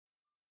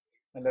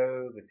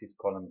Hello, this is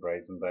Colin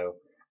Brazendale,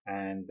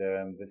 and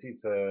this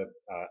is a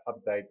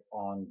update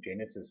on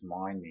Genesis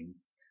mining.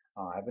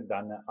 I haven't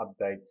done an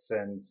update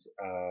since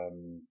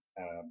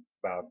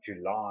about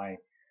July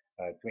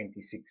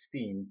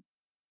 2016,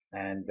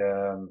 and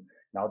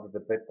now that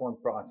the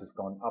Bitcoin price has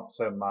gone up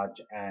so much,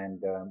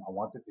 and I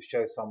wanted to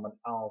show someone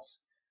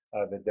else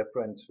the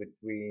difference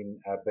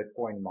between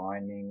Bitcoin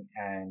mining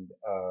and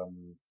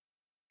um,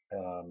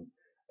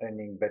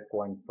 earning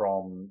Bitcoin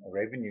from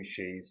revenue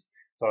shares.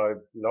 So I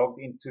logged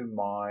into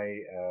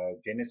my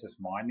Genesis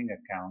mining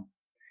account,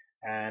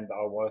 and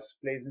I was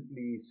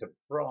pleasantly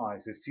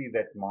surprised to see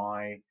that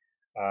my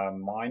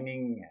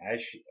mining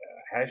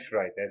hash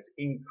rate has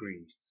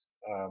increased.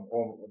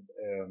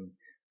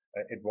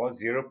 It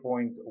was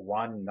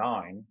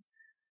 0.19,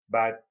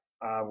 but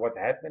what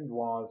happened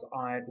was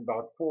I had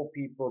about four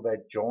people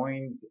that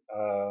joined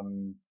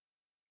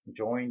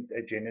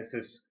a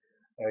Genesis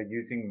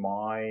using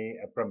my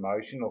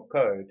promotional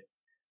code.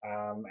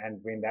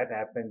 And when that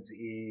happens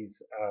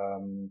is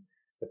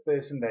the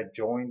person that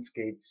joins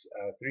gets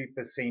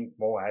 3%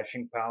 more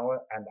hashing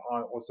power, and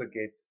I also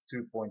get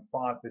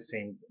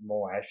 2.5%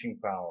 more hashing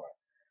power.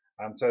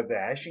 So the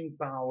hashing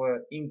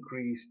power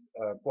increased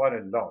quite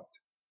a lot.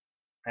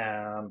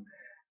 Um,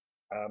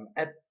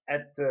 at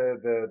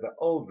the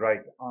old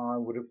rate, I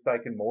would have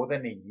taken more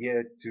than a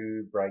year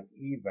to break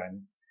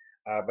even.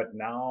 But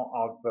now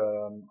I've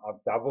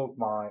doubled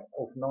my,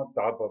 or not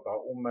doubled, I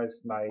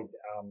almost made.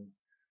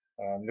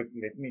 Look,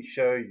 let me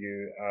show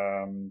you.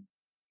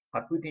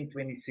 I put in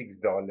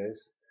 $26,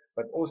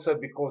 but also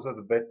because of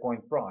the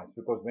Bitcoin price.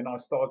 Because when I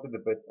started, the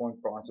Bitcoin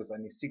price was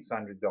only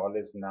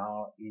 $600.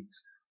 Now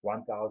it's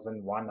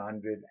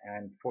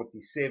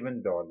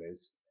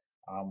 $1,147.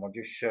 I'll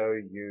just show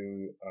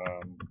you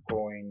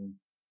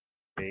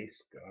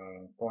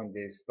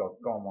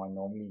CoinDesk.com. I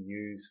normally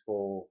use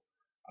for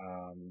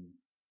um,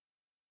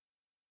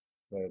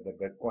 the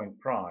Bitcoin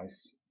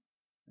price.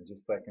 It's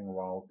just taking a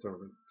while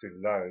to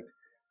load.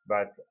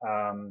 But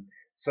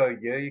so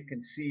here you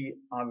can see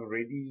I've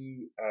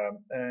already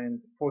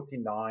earned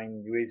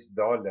 49 US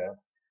dollar,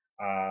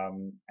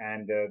 and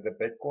the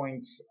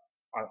Bitcoins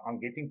I'm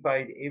getting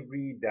paid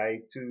every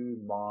day to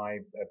my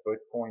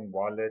Bitcoin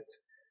wallet.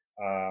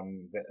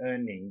 The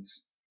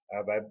earnings,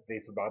 but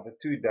there's about a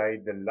 2-day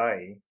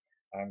delay.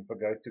 If I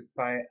go to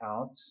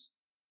payouts,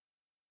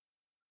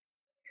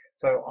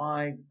 so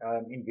I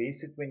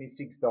invested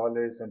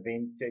 $26 and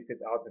then checked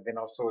it out, and then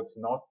I saw it's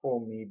not for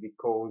me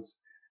because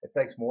it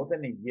takes more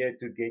than a year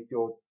to get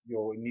your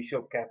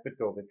initial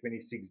capital, the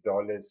 $26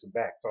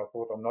 back. So I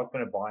thought I'm not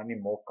going to buy any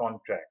more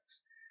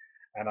contracts,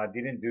 and I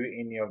didn't do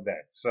any of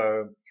that.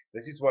 So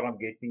this is what I'm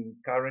getting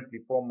currently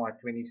for my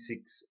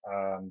 $26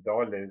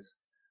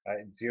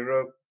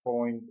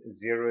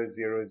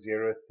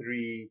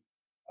 0.0003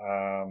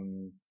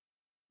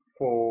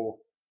 for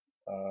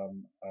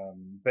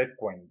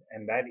Bitcoin,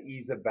 and that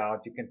is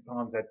about, you can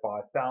times that by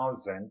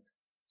 1,000,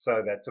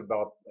 so that's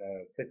about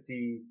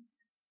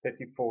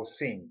 34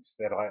 cents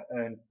that I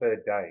earn per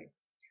day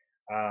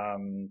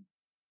um,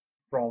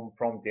 from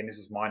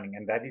Genesis mining,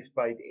 and that is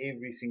paid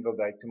every single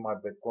day to my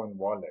Bitcoin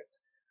wallet.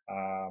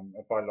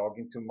 If I log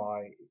into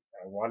my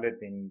wallet,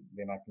 then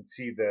I can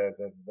see the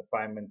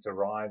payments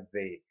arrive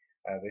there.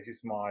 This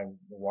is my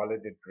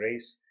wallet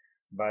address.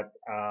 But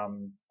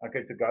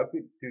okay, to go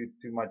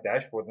to my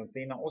dashboard, and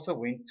then I also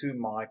went to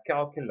my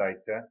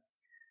calculator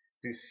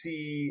to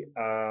see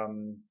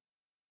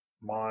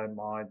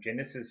my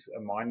Genesis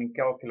mining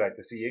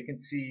calculator. So you can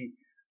see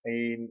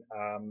in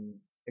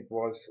it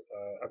was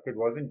okay, it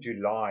wasn't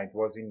July, it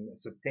was in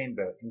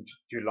September. In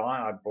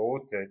July I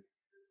bought it.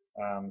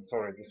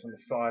 Sorry, I just want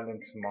to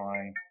silence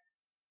my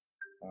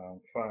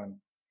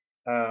phone.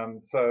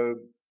 So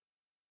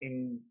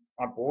in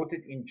I bought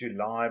it in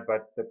July,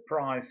 but the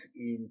price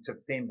in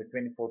September,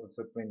 24th of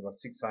September, was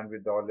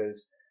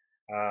 $600,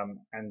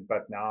 and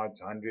but now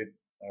it's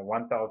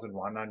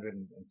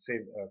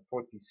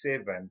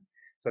 1,147.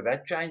 So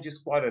that changes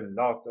quite a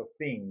lot of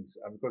things,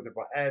 because if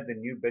I add the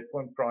new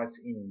Bitcoin price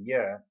in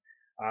here,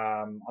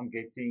 I'm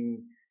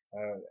getting.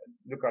 Uh,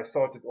 Look, I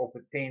started off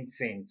at 10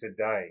 cents a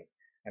day,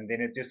 and then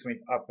it just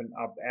went up and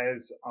up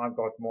as I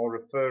got more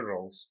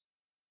referrals.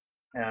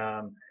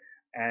 Um,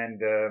 and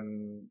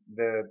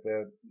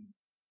the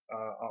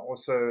I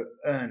also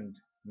earned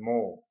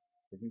more.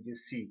 Let me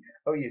just see.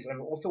 Oh yes, and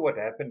also what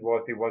happened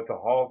was there was the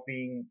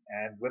halving,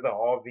 and with the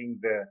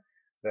halving,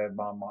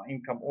 my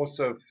income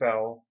also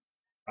fell.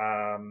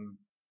 Um,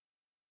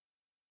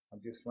 I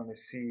just want to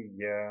see.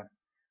 Yeah.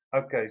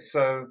 Okay,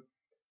 so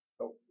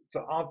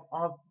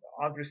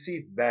I've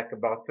received back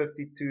about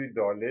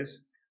 $52.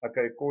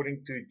 Okay,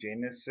 according to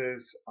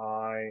Genesis,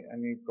 I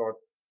only got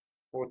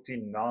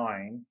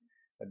 $49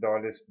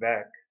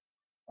 back,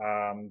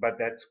 but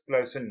that's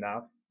close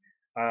enough.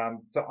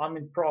 So I'm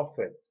in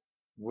profit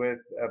with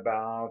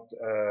about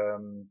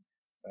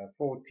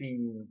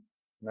 14,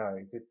 no,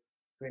 is it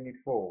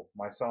 24?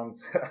 My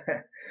sons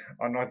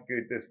are not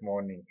good this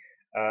morning.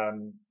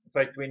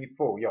 Say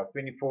 24, yeah,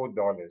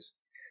 $24.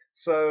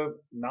 So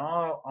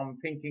now I'm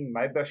thinking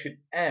maybe I should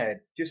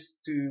add just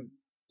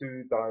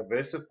to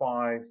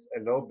diversify a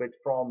little bit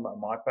from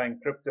my paying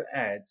crypto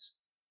ads,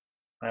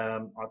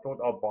 I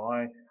thought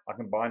I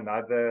can buy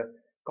another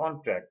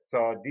contract.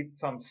 So I did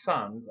some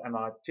sums and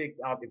I checked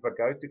out if I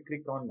go to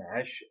click on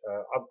hash,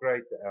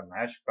 upgrade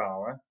hash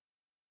power,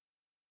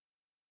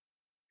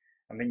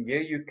 and then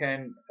here you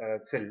can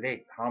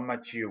select how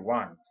much you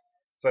want.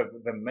 So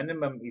the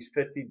minimum is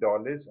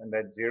 $30 and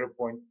that's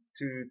 0.2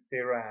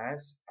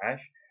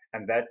 terahash,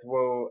 and that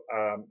will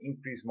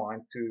increase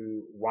mine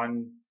to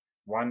one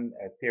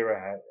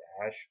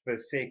terahash per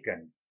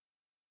second.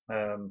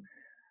 Um,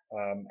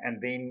 and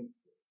then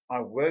I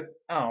worked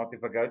out,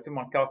 if I go to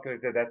my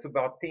calculator, that's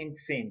about 10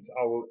 cents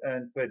I will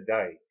earn per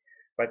day.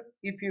 But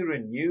if you're a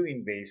new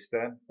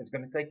investor, it's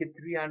going to take you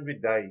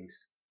 300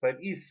 days. So it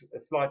is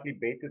slightly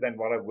better than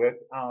what I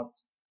worked out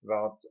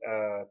about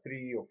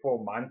 3 or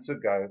 4 months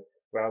ago,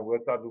 where I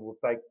worked out it will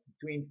take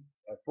between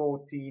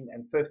 14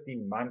 and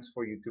 15 months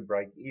for you to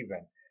break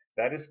even.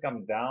 That has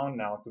come down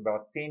now to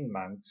about 10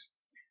 months.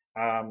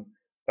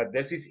 But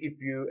this is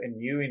if you're a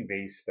new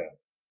investor.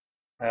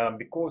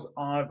 Because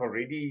I've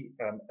already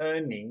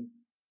earning,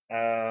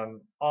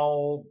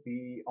 I'll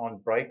be on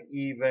break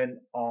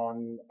even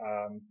on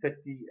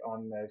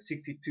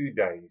 62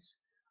 days.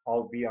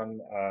 I'll be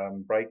on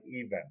break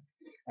even,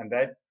 and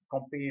that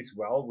compares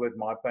well with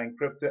my paying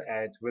crypto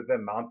ads with the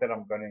amount that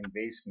I'm going to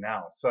invest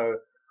now. So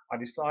I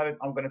decided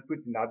I'm going to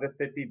put another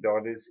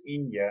 $30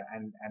 in here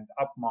and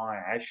up my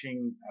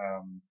hashing,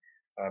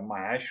 my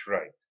hash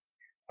rate.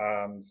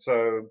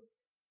 So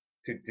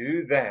to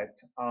do that,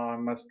 I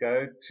must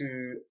go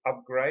to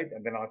upgrade,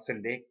 and then I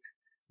select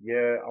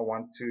here I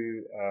want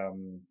to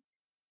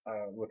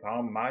with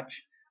how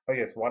much. Oh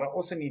yes, what I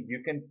also need,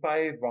 you can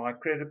pay by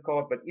credit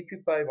card, but if you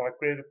pay by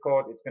credit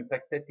card, it's going to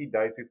take 30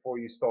 days before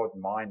you start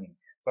mining.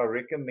 So I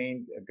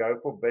recommend go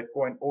for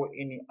Bitcoin or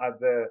any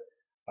other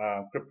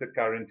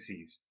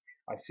cryptocurrencies.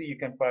 I see you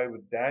can pay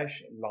with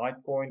Dash,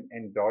 Litecoin,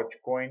 and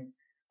Dogecoin.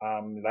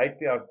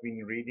 Lately, I've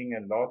been reading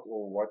a lot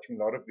or watching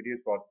a lot of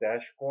videos about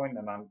Dashcoin,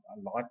 and I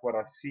like what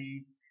I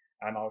see.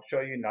 And I'll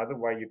show you another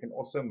way you can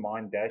also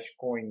mine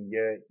Dashcoin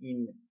here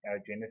in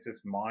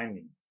Genesis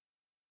Mining.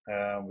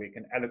 We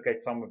can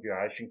allocate some of your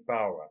hashing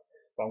power.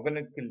 So I'm going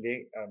to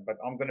collect, but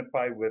I'm going to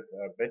pay with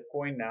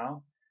Bitcoin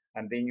now,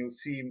 and then you'll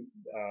see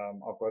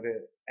I've got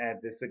to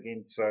add this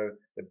again. So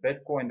the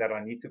Bitcoin that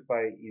I need to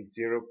pay is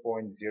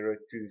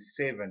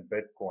 0.027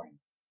 Bitcoin.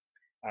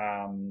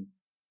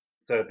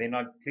 So then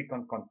I click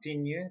on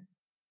continue.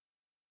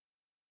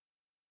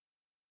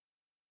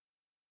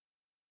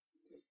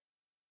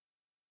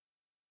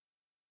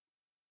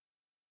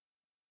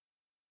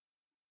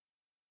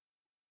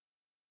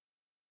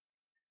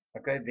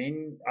 Okay,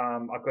 then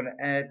I'm going to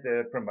add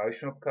the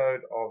promotional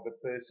code of the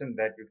person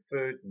that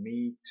referred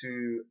me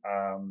to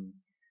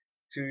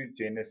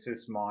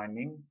Genesis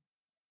Mining,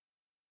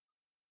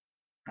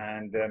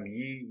 and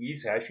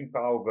his hashing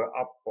power will go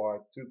up by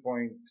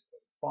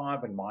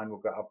 2.5 and mine will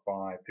go up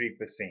by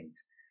 3%.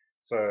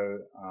 So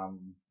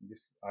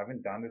I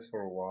haven't done this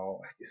for a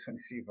while. I just want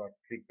to see if I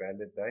click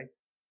validate.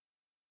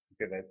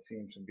 Okay, that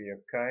seems to be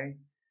okay.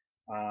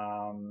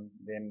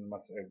 Then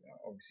must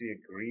obviously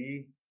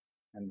agree,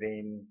 and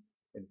then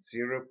it's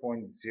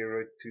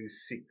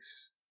 0.026.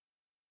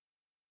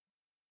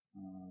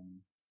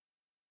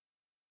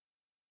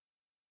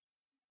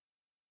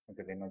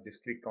 Okay, then I'll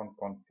just click on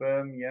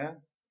confirm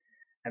here,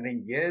 and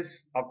then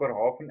yes, I've got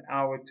half an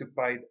hour to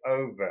pay it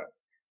over.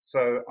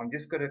 So I'm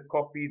just going to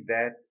copy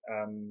that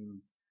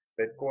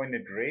Bitcoin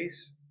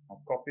address.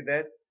 I'll copy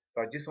that.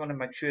 So I just want to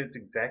make sure it's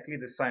exactly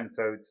the same.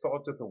 So it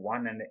starts with a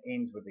 1 and it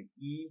ends with an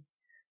E.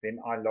 Then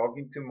I log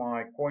into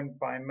my coin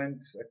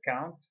payments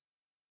account.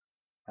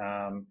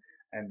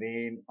 And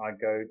then I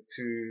go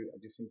to, I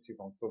just want to see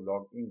if I'm still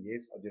logged in.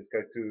 Yes, I just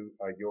go to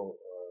your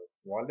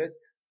wallet.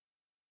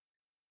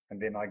 And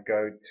then I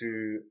go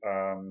to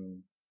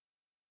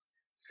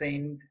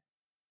send,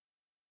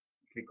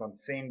 click on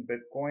send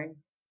Bitcoin.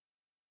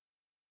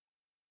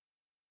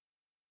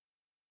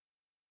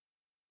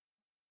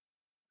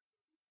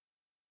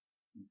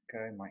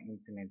 Okay, my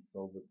internet's a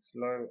little bit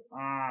slow.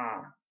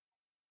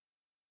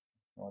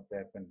 What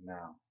happened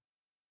now?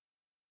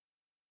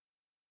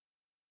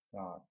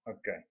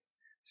 Okay.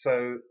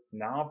 So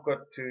now I've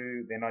got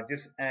to, then I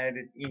just add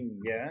it in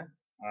here,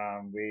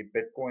 where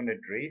Bitcoin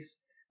address,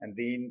 and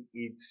then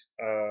it's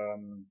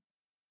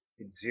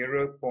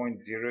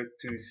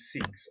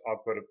 0.026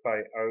 I've got to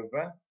pay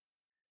over.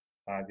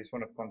 I just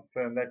want to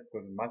confirm that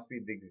because it must be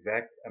the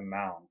exact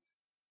amount.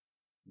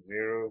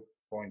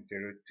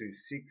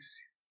 0.026.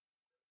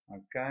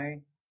 Okay.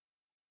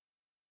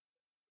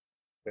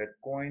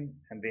 Bitcoin,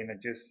 and then I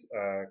just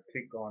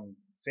click on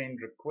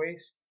send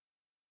request.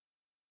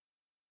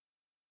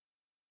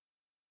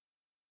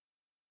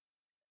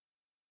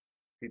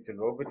 It's a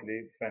little bit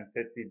less than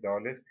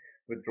 $30.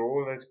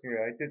 Withdrawal is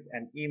created,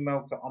 and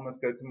email. So I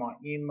must go to my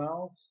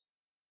emails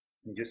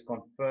and just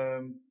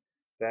confirm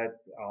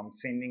that I'm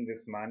sending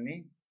this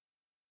money.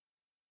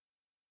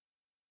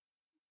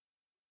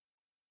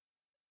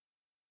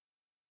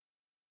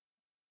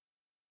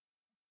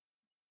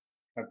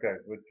 Okay,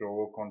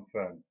 withdrawal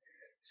confirmed.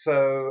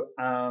 So,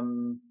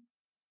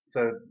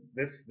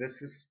 this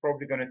is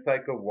probably going to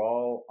take a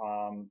while.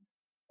 I'm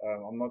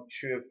not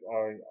sure if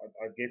I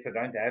guess I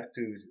don't have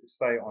to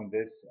stay on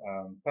this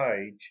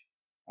page.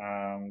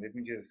 Let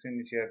me just, as soon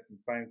as you have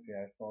payment, you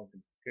have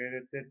started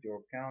credited your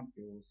account,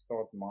 you will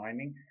start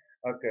mining.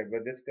 Okay,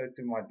 but let's go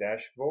to my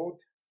dashboard.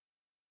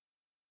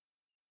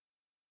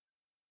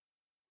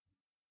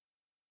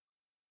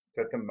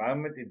 So at the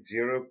moment it's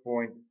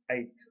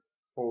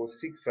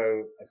 0.846.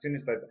 So as soon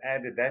as I've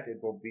added that,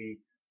 it will be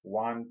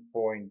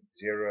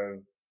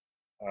 1.0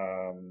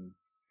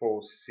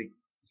 460.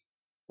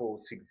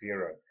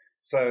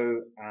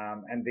 So,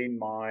 and then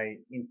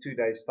in 2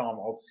 days time,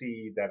 I'll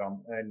see that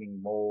I'm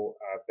earning more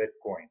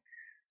Bitcoin.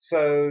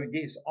 So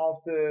yes,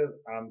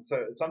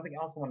 so something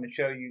else I want to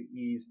show you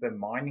is the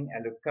mining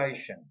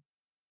allocation.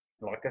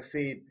 Like I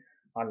said,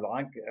 I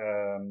like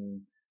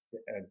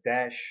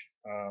Dash.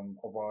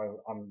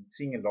 I'm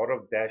seeing a lot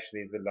of Dash.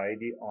 There's a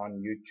lady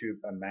on YouTube,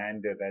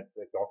 Amanda, that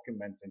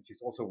documents, and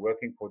she's also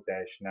working for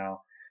Dash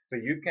now. So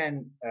you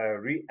can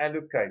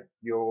reallocate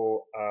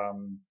your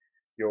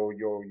your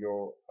your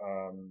your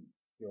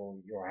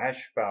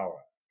hash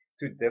power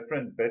to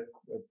different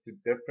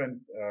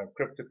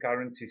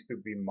cryptocurrencies to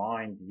be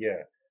mined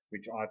here,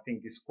 which I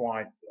think is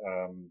quite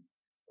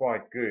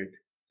good.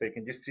 So you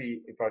can just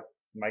see if I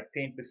make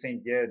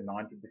 10% here,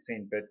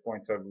 90%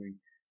 Bitcoin. So we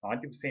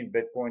 90%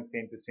 Bitcoin,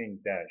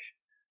 10% Dash.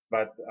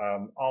 But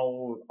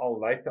I'll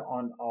later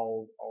on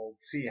I'll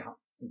see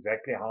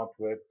exactly how it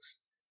works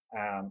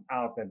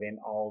out, and then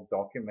I'll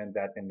document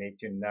that and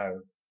let you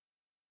know.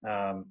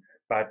 Um,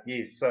 but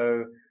yes,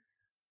 so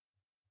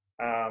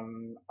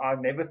I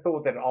never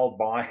thought that I'll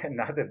buy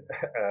another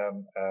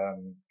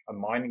a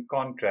mining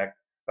contract,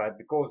 but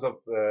because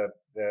of the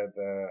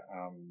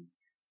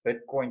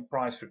Bitcoin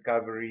price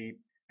recovery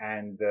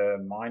and the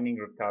mining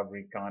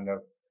recovery kind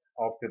of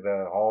after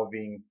the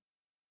halving,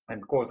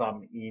 and because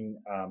I'm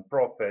in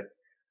profit,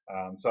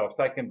 so I've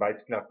taken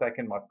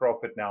my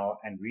profit now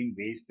and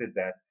reinvested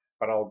that,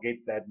 but I'll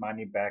get that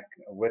money back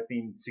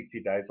within 60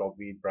 days. I'll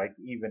be break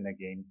even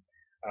again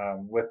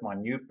with my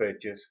new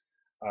purchase.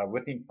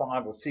 Within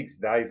 5 or 6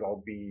 days,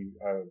 I'll be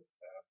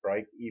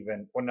break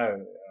even. Or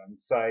no, um,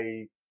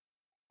 say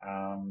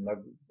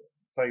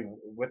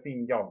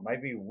within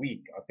maybe a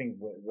week. I think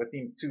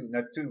within 2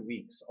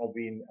 weeks, I'll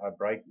be in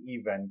break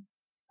even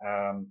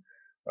um,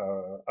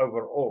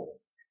 overall.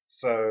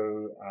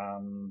 So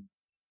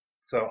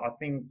so I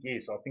think,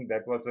 yes, I think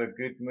that was a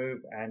good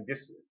move, and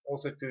just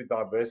also to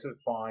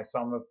diversify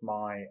some of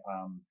my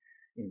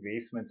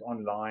investments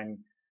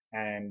online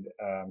and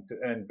to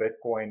earn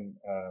Bitcoin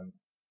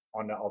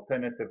on an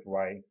alternative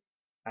way.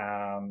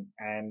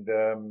 And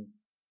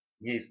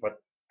yes, but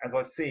as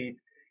I said,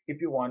 if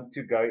you want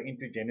to go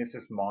into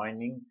Genesis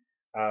mining,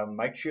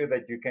 make sure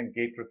that you can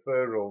get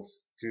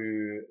referrals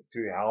to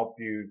help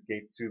you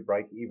get to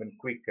break even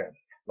quicker.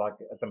 Like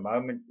at the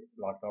moment,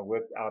 like I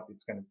worked out,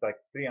 it's going to take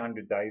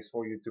 300 days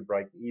for you to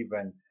break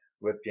even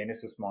with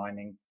Genesis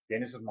mining.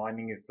 Genesis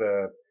mining is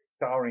the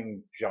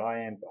towering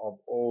giant of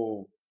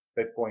all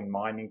Bitcoin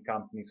mining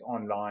companies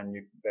online.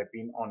 They've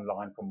been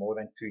online for more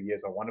than 2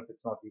 years. I wonder if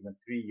it's not even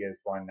 3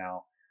 years by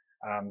now.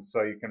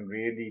 So you can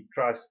really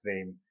trust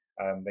them.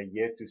 They're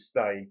here to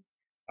stay.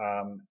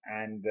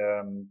 And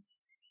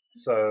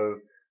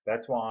so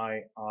that's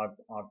why I've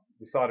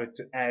decided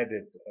to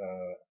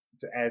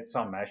add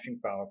some hashing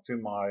power to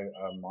my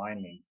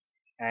mining.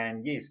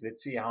 And yes,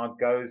 let's see how it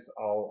goes.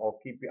 I'll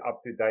keep you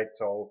up to date.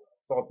 So I'll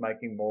start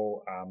making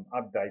more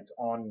updates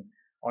on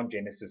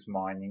Genesis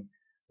mining.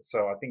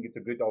 So I think it's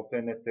a good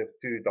alternative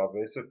to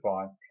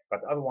diversify.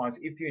 But otherwise,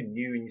 if you're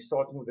new and you're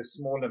starting with a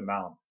small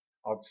amount,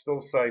 I'd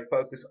still say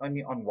focus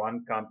only on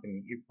one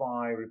company. If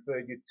I refer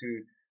you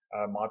to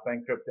my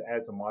paying crypto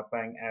ads or my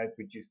paying ads,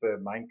 which is the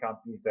main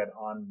companies that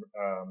I'm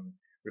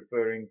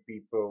referring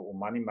people, or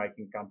money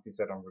making companies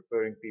that I'm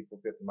referring people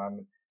to at the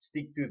moment,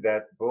 stick to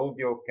that, build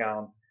your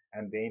account,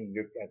 and then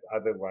look at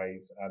other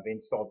ways. Then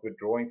start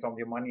withdrawing some of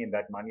your money, and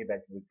that money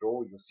that you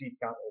withdraw, your seed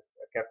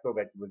capital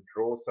that you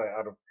withdraw, so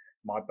out of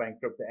my paying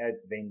crypto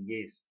ads, then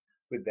yes,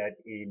 put that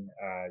in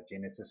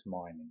Genesis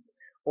mining.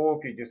 Or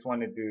if you just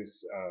want to do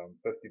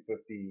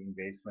 50-50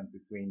 investment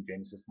between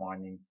Genesis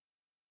mining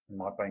and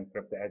my paying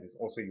crypto ads, is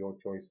also your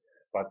choice.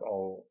 But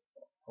I'll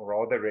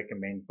rather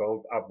recommend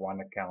build up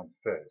one account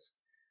first,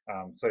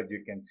 so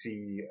you can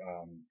see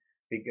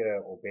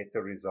bigger or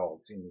better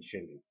results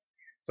initially.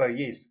 So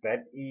yes,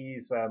 that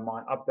is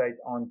my update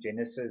on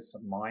Genesis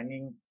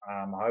mining.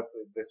 I hope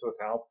this was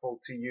helpful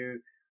to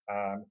you.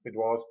 If it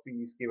was,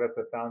 please give us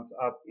a thumbs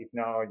up. If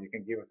not, you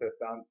can give us a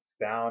thumbs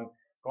down.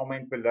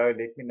 Comment below.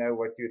 Let me know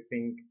what you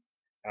think.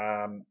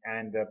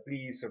 And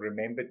please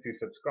remember to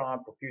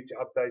subscribe for future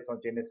updates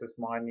on Genesis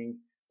mining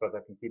so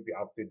that I can keep you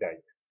up to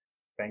date.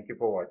 Thank you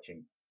for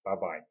watching. Bye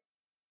bye.